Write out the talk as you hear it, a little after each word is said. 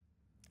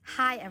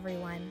Hi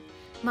everyone,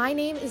 my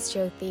name is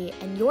Jyoti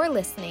and you're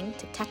listening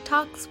to Tech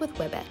Talks with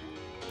Wibbit.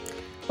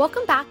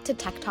 Welcome back to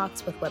Tech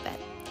Talks with Wibbit.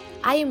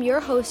 I am your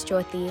host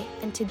Jyoti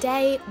and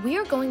today we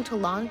are going to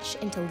launch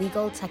into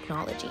legal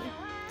technology.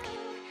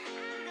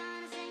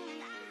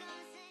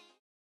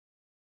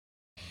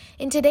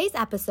 In today's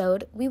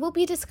episode, we will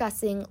be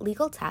discussing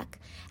legal tech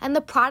and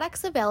the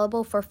products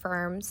available for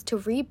firms to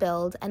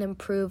rebuild and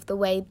improve the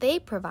way they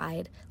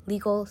provide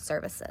legal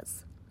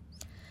services.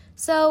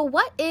 So,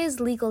 what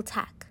is legal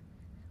tech?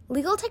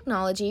 Legal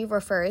technology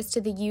refers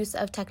to the use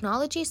of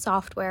technology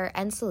software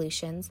and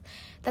solutions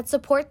that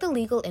support the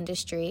legal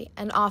industry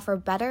and offer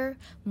better,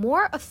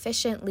 more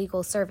efficient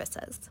legal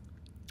services.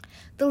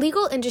 The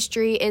legal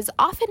industry is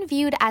often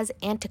viewed as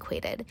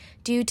antiquated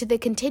due to the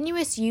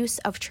continuous use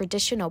of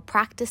traditional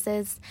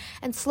practices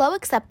and slow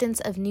acceptance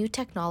of new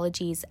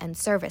technologies and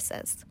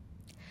services.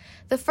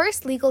 The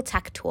first legal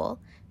tech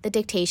tool, the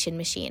dictation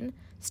machine,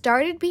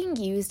 started being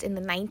used in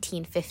the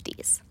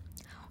 1950s.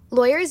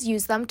 Lawyers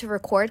used them to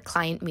record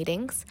client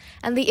meetings,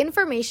 and the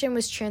information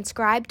was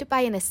transcribed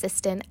by an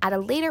assistant at a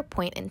later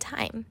point in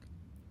time.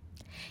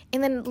 In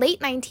the late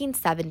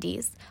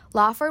 1970s,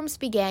 law firms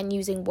began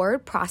using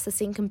word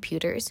processing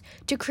computers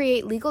to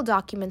create legal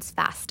documents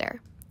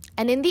faster.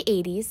 And in the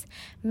 80s,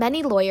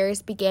 many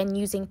lawyers began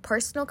using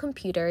personal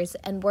computers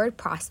and word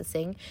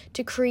processing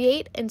to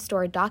create and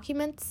store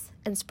documents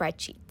and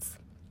spreadsheets.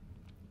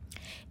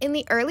 In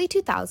the early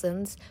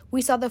 2000s,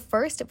 we saw the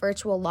first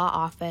virtual law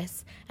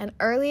office and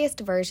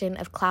earliest version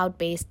of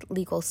cloud-based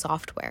legal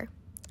software.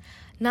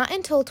 Not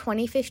until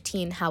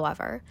 2015,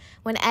 however,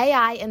 when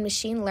AI and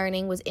machine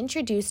learning was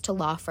introduced to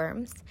law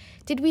firms,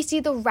 did we see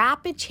the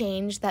rapid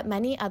change that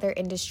many other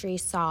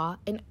industries saw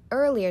in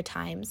earlier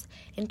times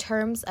in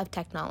terms of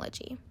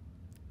technology.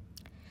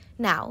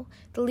 Now,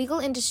 the legal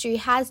industry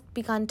has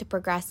begun to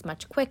progress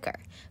much quicker,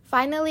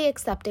 finally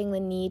accepting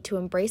the need to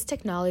embrace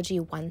technology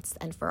once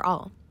and for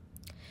all.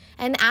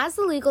 And as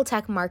the legal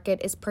tech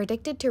market is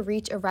predicted to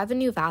reach a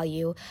revenue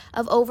value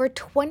of over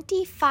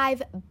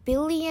 $25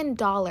 billion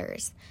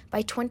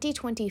by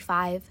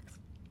 2025,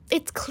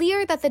 it's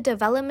clear that the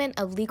development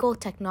of legal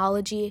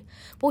technology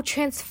will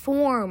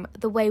transform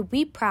the way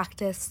we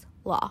practice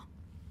law.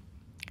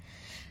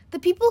 The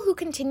people who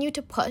continue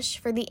to push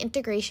for the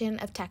integration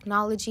of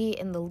technology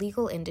in the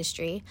legal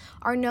industry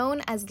are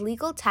known as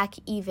legal tech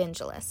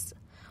evangelists,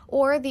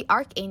 or the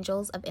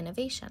archangels of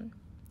innovation.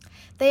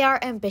 They are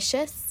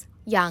ambitious,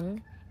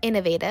 young,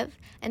 innovative,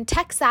 and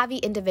tech-savvy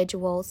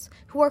individuals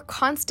who are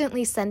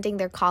constantly sending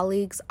their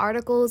colleagues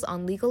articles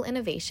on legal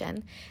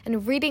innovation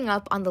and reading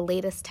up on the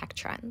latest tech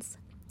trends.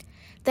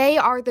 They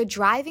are the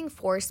driving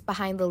force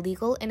behind the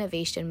legal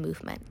innovation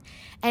movement,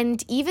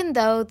 and even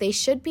though they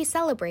should be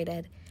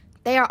celebrated,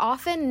 they are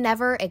often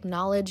never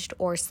acknowledged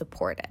or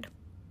supported.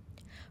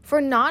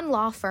 For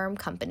non-law firm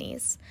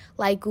companies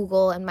like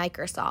Google and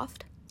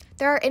Microsoft,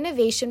 there are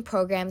innovation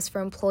programs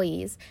for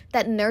employees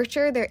that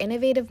nurture their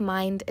innovative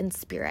mind and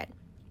spirit.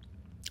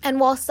 And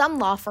while some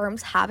law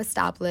firms have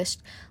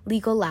established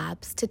legal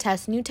labs to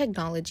test new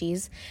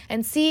technologies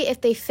and see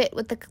if they fit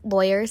with the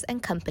lawyers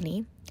and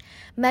company,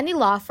 many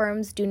law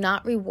firms do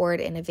not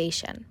reward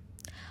innovation.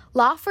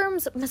 Law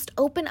firms must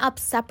open up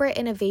separate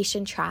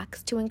innovation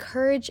tracks to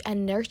encourage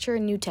and nurture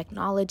new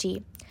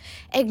technology,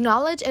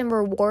 acknowledge and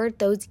reward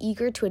those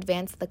eager to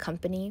advance the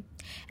company,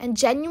 and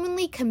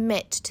genuinely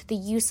commit to the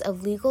use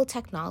of legal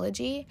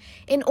technology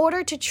in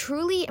order to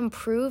truly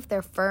improve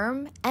their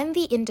firm and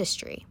the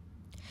industry.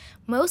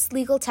 Most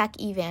legal tech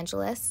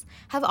evangelists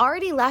have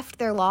already left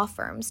their law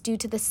firms due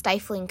to the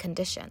stifling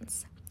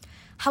conditions.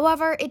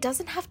 However, it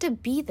doesn't have to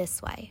be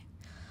this way.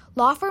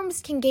 Law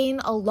firms can gain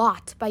a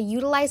lot by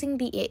utilizing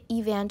the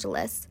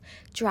evangelists'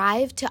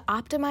 drive to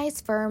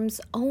optimize firms'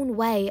 own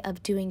way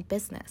of doing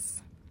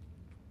business.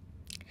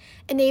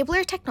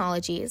 Enabler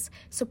technologies,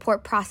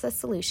 support process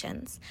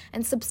solutions,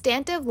 and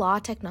substantive law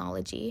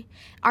technology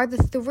are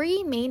the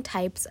three main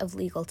types of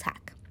legal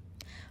tech.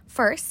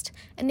 First,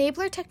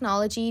 enabler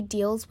technology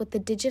deals with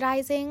the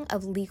digitizing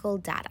of legal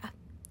data.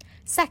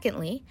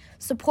 Secondly,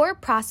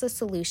 support process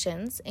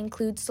solutions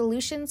include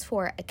solutions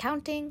for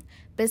accounting,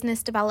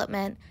 business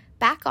development,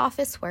 back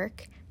office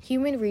work,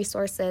 human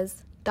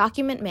resources,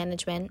 document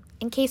management,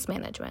 and case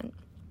management.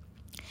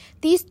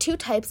 These two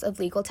types of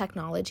legal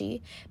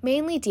technology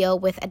mainly deal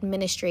with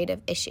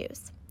administrative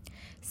issues.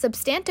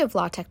 Substantive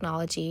law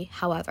technology,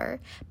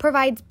 however,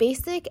 provides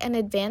basic and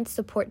advanced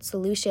support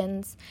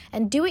solutions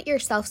and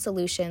do-it-yourself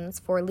solutions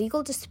for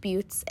legal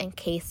disputes and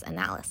case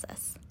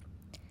analysis.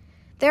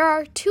 There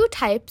are two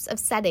types of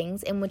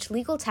settings in which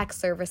legal tech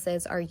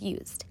services are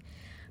used: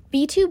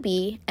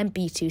 B2B and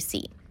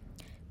B2C.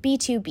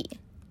 B2B,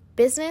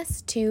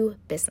 business to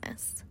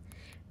business.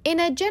 In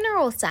a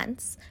general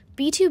sense,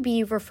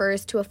 B2B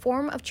refers to a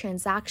form of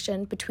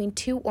transaction between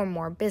two or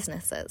more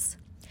businesses.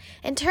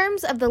 In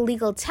terms of the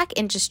legal tech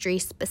industry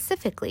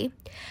specifically,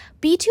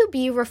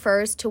 B2B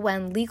refers to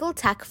when legal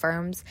tech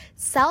firms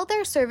sell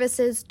their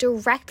services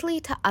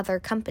directly to other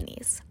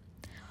companies.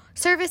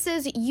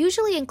 Services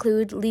usually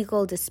include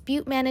legal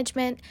dispute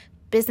management,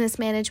 business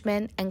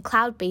management, and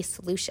cloud-based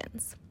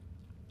solutions.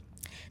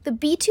 the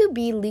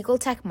B2B legal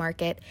tech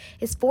market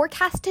is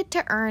forecasted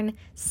to earn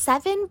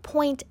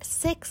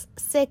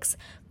 $7.66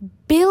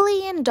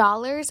 billion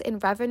in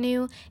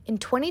revenue in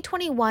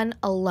 2021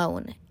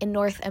 alone in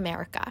North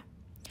America.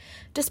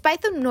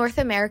 Despite the North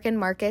American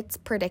market's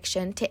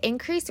prediction to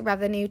increase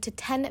revenue to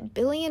 $10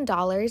 billion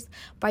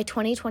by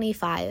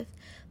 2025,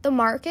 the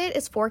market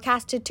is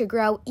forecasted to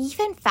grow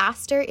even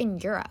faster in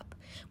Europe,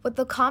 with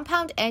the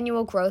compound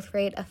annual growth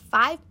rate of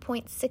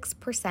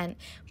 5.6%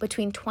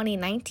 between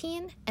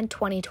 2019 and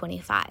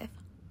 2025.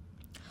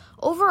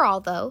 Overall,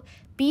 though,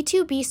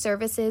 B2B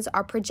services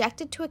are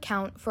projected to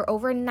account for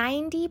over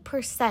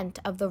 90%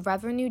 of the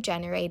revenue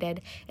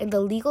generated in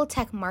the legal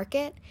tech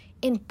market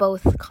in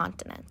both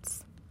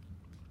continents.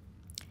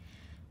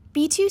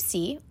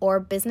 B2C,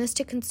 or business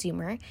to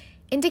consumer,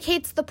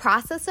 indicates the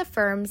process of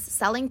firms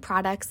selling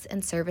products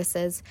and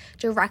services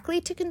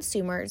directly to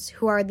consumers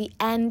who are the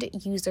end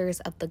users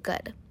of the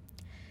good.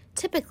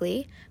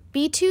 Typically,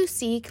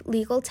 B2C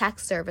legal tech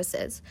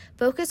services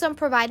focus on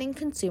providing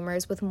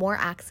consumers with more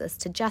access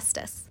to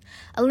justice,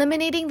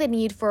 eliminating the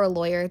need for a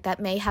lawyer that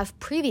may have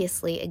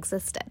previously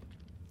existed.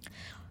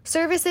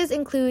 Services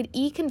include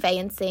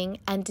e-conveyancing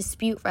and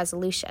dispute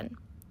resolution.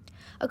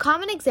 A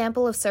common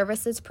example of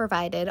services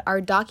provided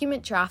are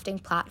document drafting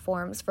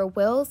platforms for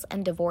wills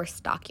and divorce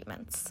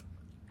documents.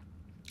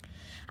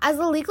 As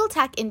the legal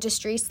tech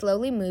industry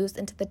slowly moves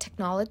into the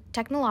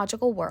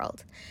technological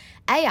world,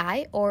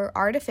 AI, or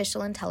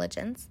artificial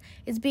intelligence,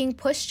 is being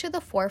pushed to the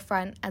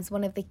forefront as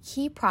one of the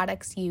key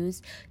products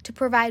used to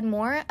provide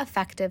more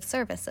effective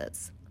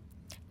services.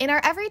 In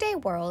our everyday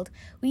world,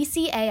 we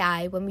see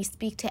AI when we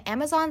speak to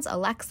Amazon's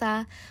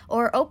Alexa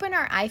or open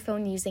our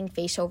iPhone using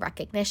facial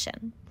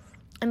recognition.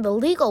 In the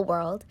legal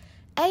world,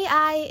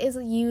 AI is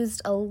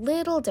used a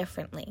little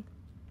differently.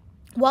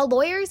 While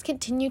lawyers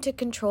continue to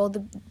control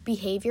the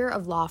behavior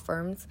of law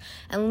firms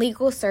and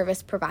legal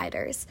service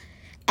providers,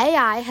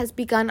 AI has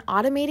begun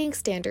automating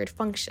standard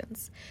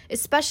functions,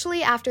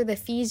 especially after the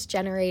fees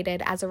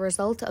generated as a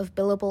result of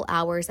billable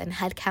hours and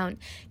headcount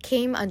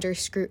came under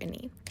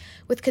scrutiny,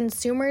 with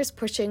consumers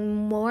pushing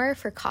more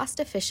for cost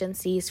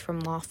efficiencies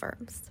from law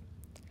firms.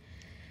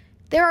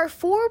 There are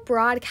 4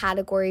 broad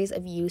categories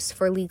of use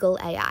for legal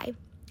AI: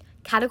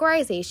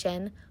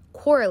 categorization,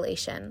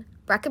 correlation,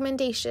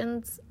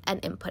 recommendations,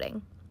 and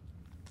inputting.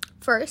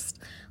 First,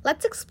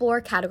 let's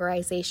explore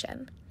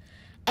categorization.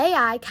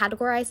 AI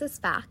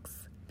categorizes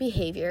facts,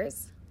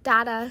 behaviors,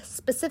 data,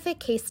 specific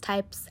case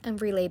types,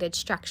 and related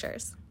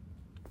structures.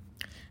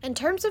 In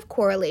terms of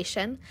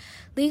correlation,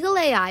 legal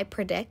AI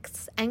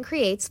predicts and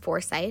creates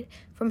foresight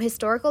from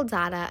historical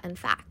data and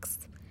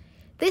facts.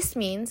 This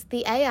means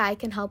the AI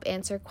can help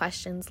answer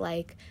questions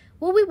like,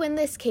 will we win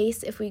this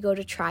case if we go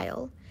to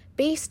trial,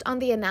 based on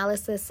the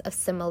analysis of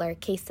similar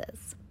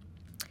cases.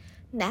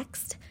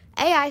 Next,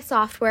 AI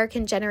software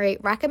can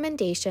generate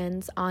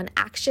recommendations on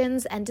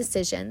actions and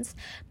decisions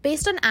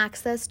based on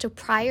access to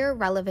prior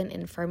relevant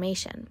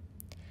information.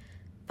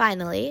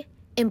 Finally,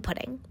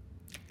 inputting.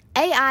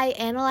 AI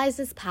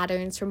analyzes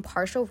patterns from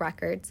partial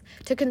records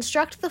to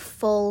construct the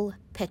full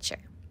picture.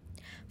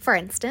 For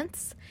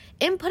instance,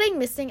 inputting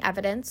missing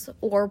evidence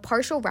or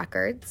partial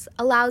records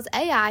allows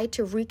AI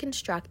to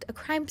reconstruct a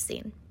crime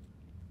scene.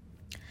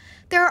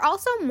 There are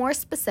also more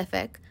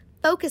specific,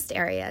 focused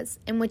areas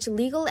in which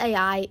legal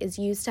AI is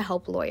used to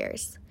help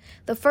lawyers,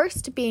 the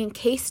first being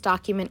case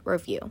document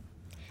review.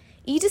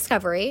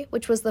 eDiscovery,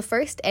 which was the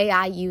first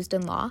AI used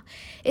in law,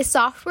 is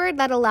software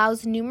that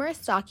allows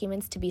numerous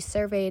documents to be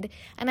surveyed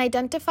and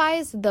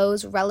identifies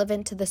those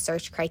relevant to the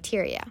search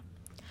criteria.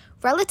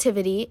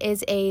 Relativity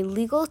is a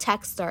legal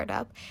tech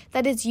startup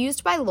that is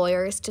used by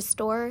lawyers to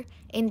store,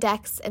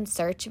 index, and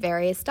search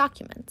various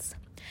documents.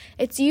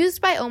 It's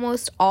used by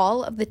almost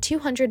all of the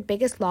 200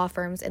 biggest law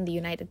firms in the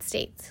United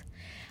States.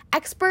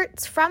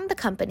 Experts from the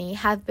company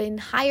have been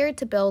hired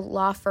to build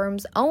law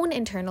firms' own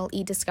internal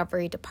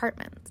eDiscovery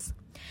departments.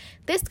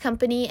 This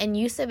company and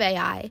use of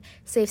AI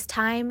saves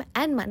time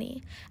and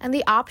money, and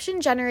the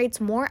option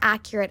generates more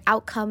accurate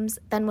outcomes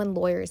than when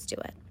lawyers do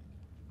it.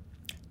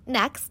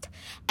 Next,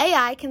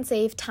 AI can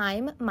save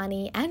time,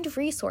 money, and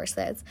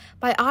resources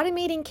by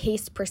automating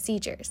case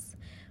procedures.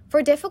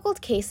 For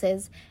difficult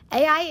cases,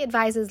 AI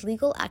advises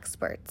legal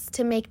experts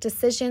to make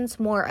decisions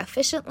more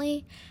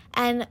efficiently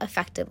and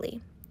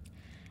effectively.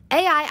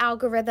 AI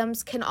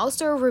algorithms can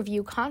also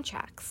review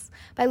contracts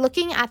by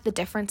looking at the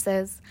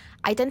differences,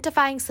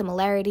 identifying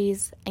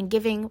similarities, and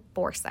giving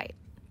foresight.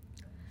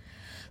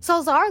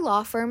 Salzar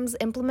Law Firm's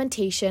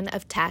implementation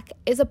of tech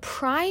is a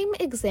prime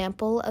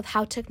example of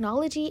how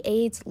technology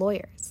aids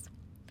lawyers.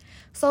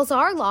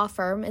 Salzar Law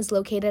Firm is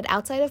located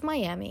outside of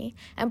Miami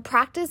and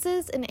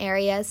practices in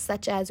areas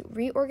such as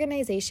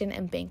reorganization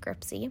and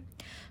bankruptcy,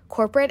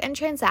 corporate and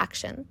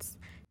transactions,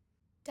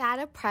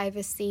 data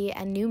privacy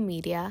and new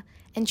media,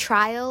 and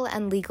trial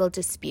and legal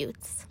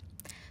disputes.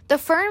 The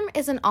firm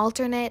is an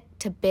alternate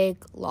to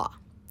big law.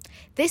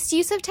 This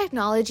use of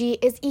technology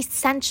is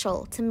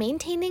essential to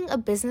maintaining a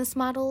business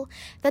model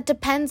that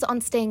depends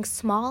on staying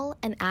small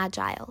and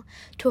agile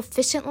to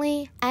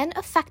efficiently and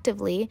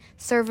effectively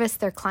service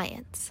their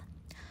clients.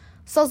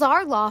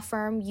 Salzar Law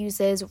Firm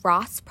uses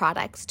Ross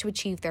products to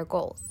achieve their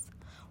goals.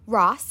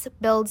 Ross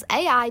builds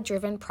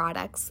AI-driven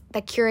products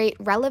that curate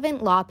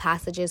relevant law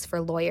passages for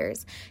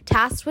lawyers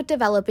tasked with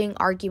developing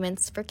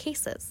arguments for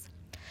cases.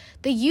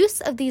 The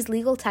use of these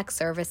legal tech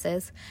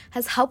services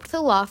has helped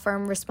the law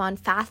firm respond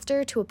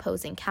faster to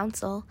opposing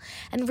counsel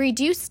and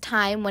reduce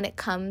time when it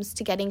comes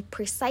to getting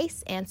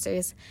precise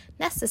answers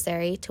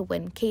necessary to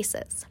win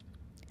cases.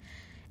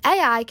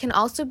 AI can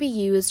also be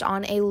used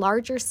on a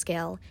larger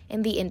scale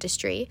in the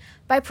industry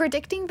by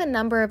predicting the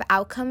number of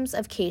outcomes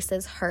of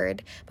cases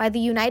heard by the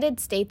United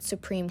States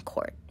Supreme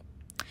Court.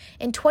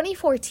 In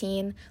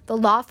 2014, the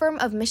law firm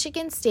of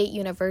Michigan State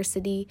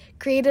University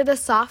created a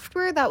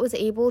software that was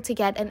able to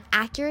get an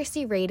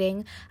accuracy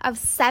rating of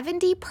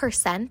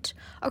 70%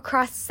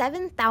 across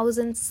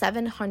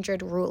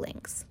 7,700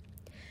 rulings.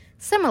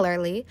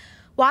 Similarly,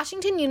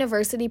 Washington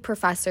University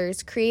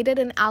professors created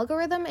an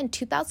algorithm in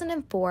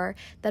 2004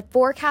 that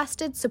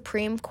forecasted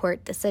Supreme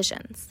Court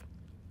decisions.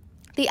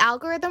 The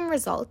algorithm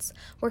results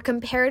were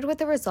compared with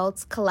the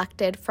results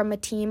collected from a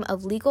team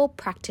of legal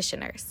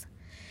practitioners.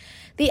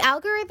 The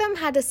algorithm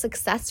had a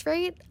success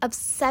rate of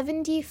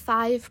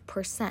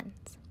 75%.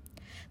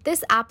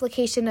 This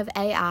application of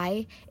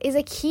AI is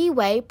a key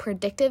way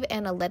predictive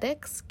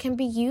analytics can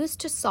be used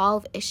to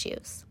solve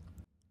issues.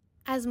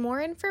 As more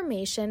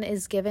information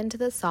is given to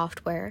the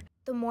software,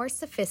 the more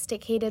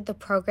sophisticated the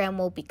program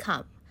will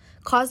become,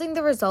 causing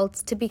the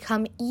results to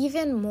become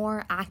even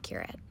more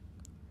accurate.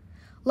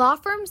 Law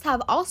firms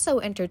have also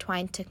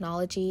intertwined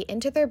technology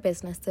into their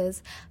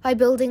businesses by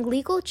building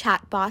legal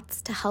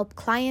chatbots to help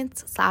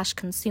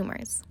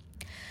clients/consumers.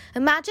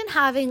 Imagine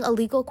having a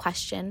legal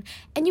question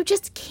and you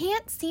just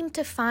can't seem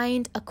to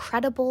find a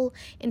credible,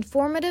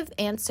 informative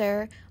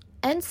answer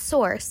and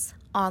source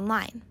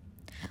online.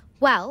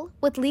 Well,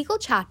 with legal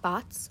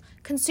chatbots,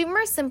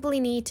 consumers simply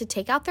need to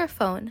take out their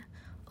phone,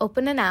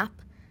 open an app,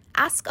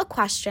 ask a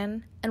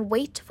question, and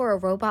wait for a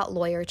robot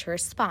lawyer to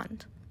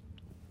respond.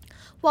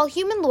 While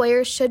human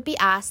lawyers should be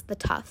asked the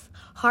tough,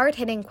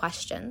 hard-hitting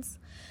questions,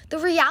 the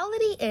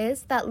reality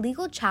is that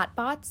legal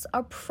chatbots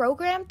are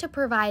programmed to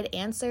provide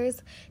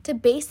answers to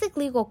basic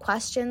legal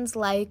questions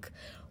like,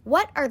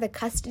 what are the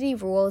custody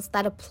rules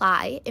that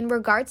apply in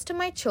regards to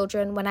my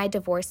children when I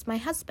divorce my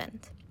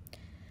husband?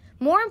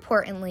 More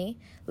importantly,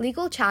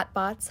 legal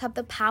chatbots have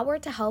the power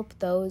to help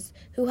those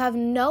who have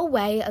no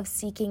way of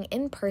seeking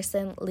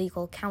in-person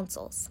legal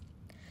counsels.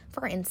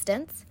 For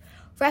instance,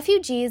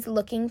 refugees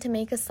looking to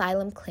make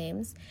asylum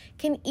claims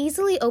can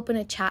easily open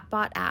a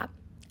chatbot app,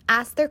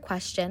 ask their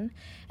question,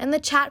 and the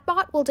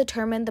chatbot will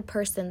determine the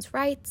person's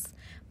rights,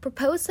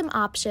 propose some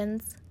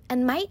options,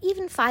 and might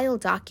even file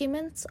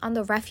documents on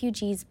the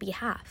refugee's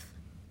behalf.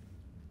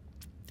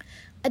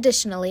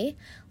 Additionally,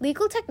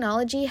 legal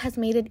technology has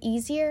made it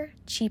easier,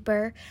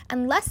 cheaper,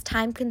 and less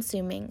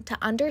time-consuming to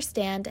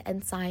understand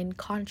and sign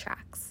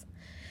contracts.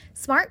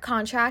 Smart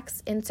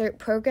contracts insert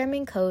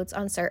programming codes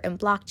on certain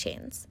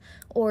blockchains,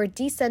 or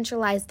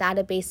decentralized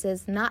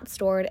databases not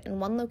stored in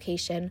one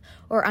location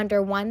or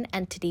under one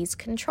entity's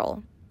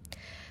control.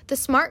 The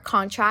smart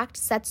contract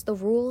sets the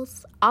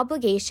rules,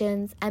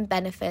 obligations, and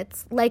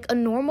benefits like a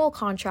normal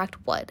contract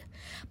would,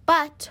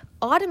 but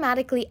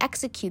automatically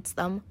executes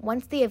them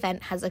once the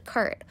event has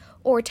occurred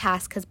or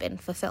task has been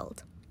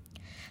fulfilled.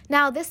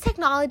 Now, this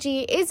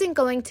technology isn't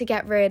going to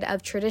get rid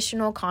of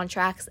traditional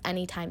contracts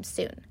anytime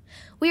soon.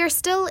 We are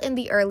still in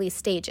the early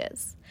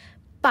stages,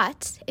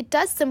 but it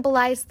does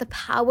symbolize the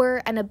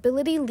power and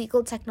ability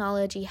legal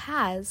technology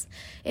has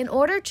in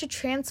order to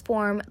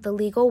transform the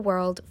legal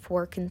world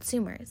for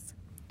consumers.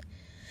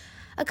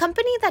 A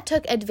company that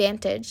took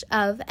advantage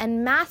of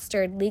and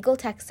mastered legal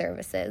tech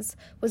services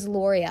was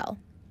L'Oreal.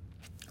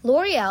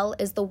 L'Oreal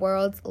is the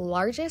world's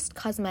largest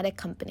cosmetic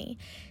company,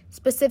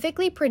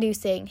 specifically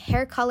producing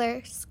hair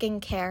color,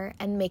 skincare,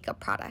 and makeup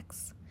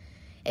products.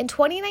 In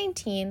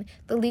 2019,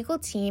 the legal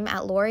team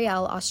at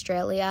L'Oreal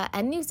Australia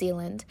and New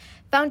Zealand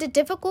found it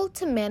difficult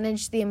to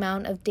manage the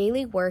amount of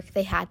daily work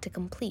they had to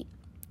complete.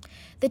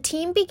 The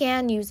team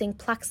began using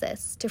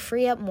Plexus to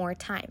free up more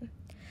time.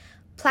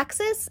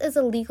 Plexus is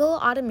a legal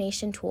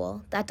automation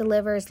tool that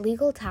delivers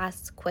legal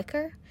tasks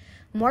quicker,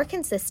 more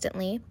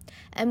consistently,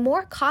 and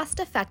more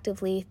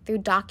cost-effectively through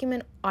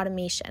document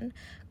automation,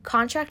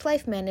 contract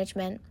life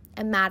management,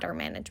 and matter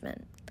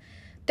management.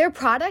 Their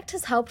product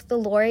has helped the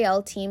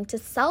L'Oreal team to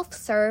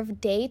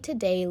self-serve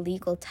day-to-day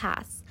legal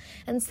tasks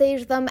and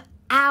saved them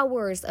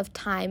hours of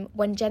time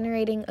when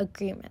generating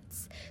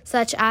agreements,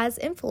 such as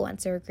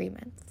influencer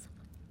agreements.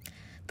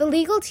 The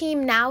legal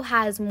team now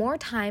has more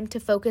time to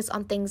focus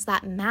on things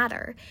that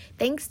matter,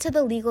 thanks to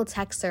the legal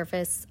tech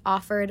service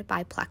offered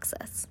by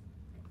Plexus.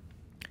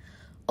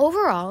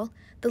 Overall,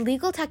 the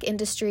legal tech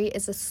industry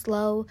is a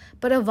slow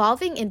but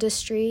evolving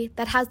industry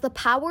that has the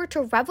power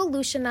to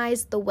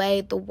revolutionize the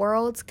way the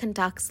world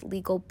conducts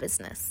legal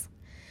business.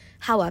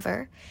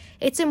 However,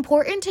 it's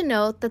important to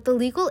note that the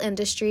legal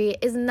industry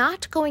is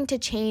not going to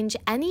change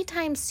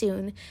anytime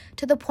soon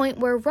to the point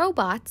where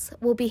robots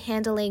will be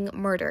handling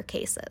murder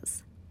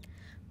cases.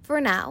 For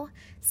now,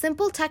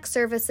 simple tech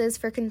services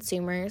for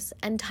consumers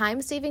and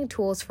time-saving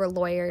tools for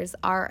lawyers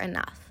are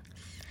enough.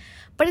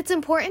 But it's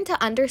important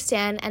to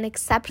understand and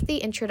accept the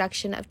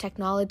introduction of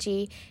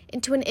technology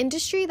into an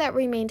industry that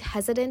remained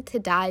hesitant to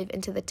dive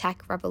into the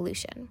tech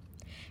revolution,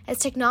 as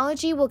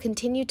technology will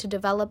continue to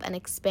develop and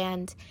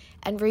expand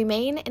and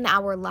remain in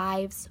our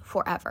lives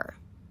forever.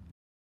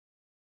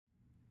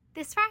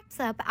 This wraps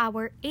up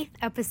our 8th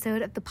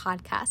episode of the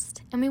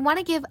podcast, and we want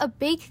to give a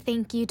big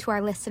thank you to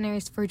our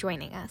listeners for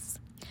joining us.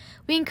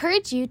 We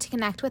encourage you to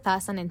connect with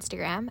us on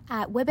Instagram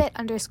at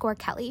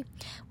Wibbit_Kelly,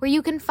 where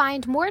you can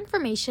find more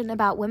information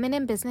about women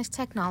in business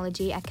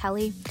technology at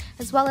Kelly,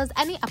 as well as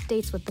any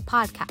updates with the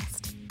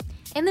podcast.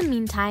 In the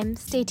meantime,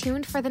 stay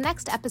tuned for the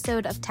next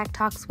episode of Tech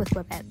Talks with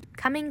Wibbit,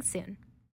 coming soon.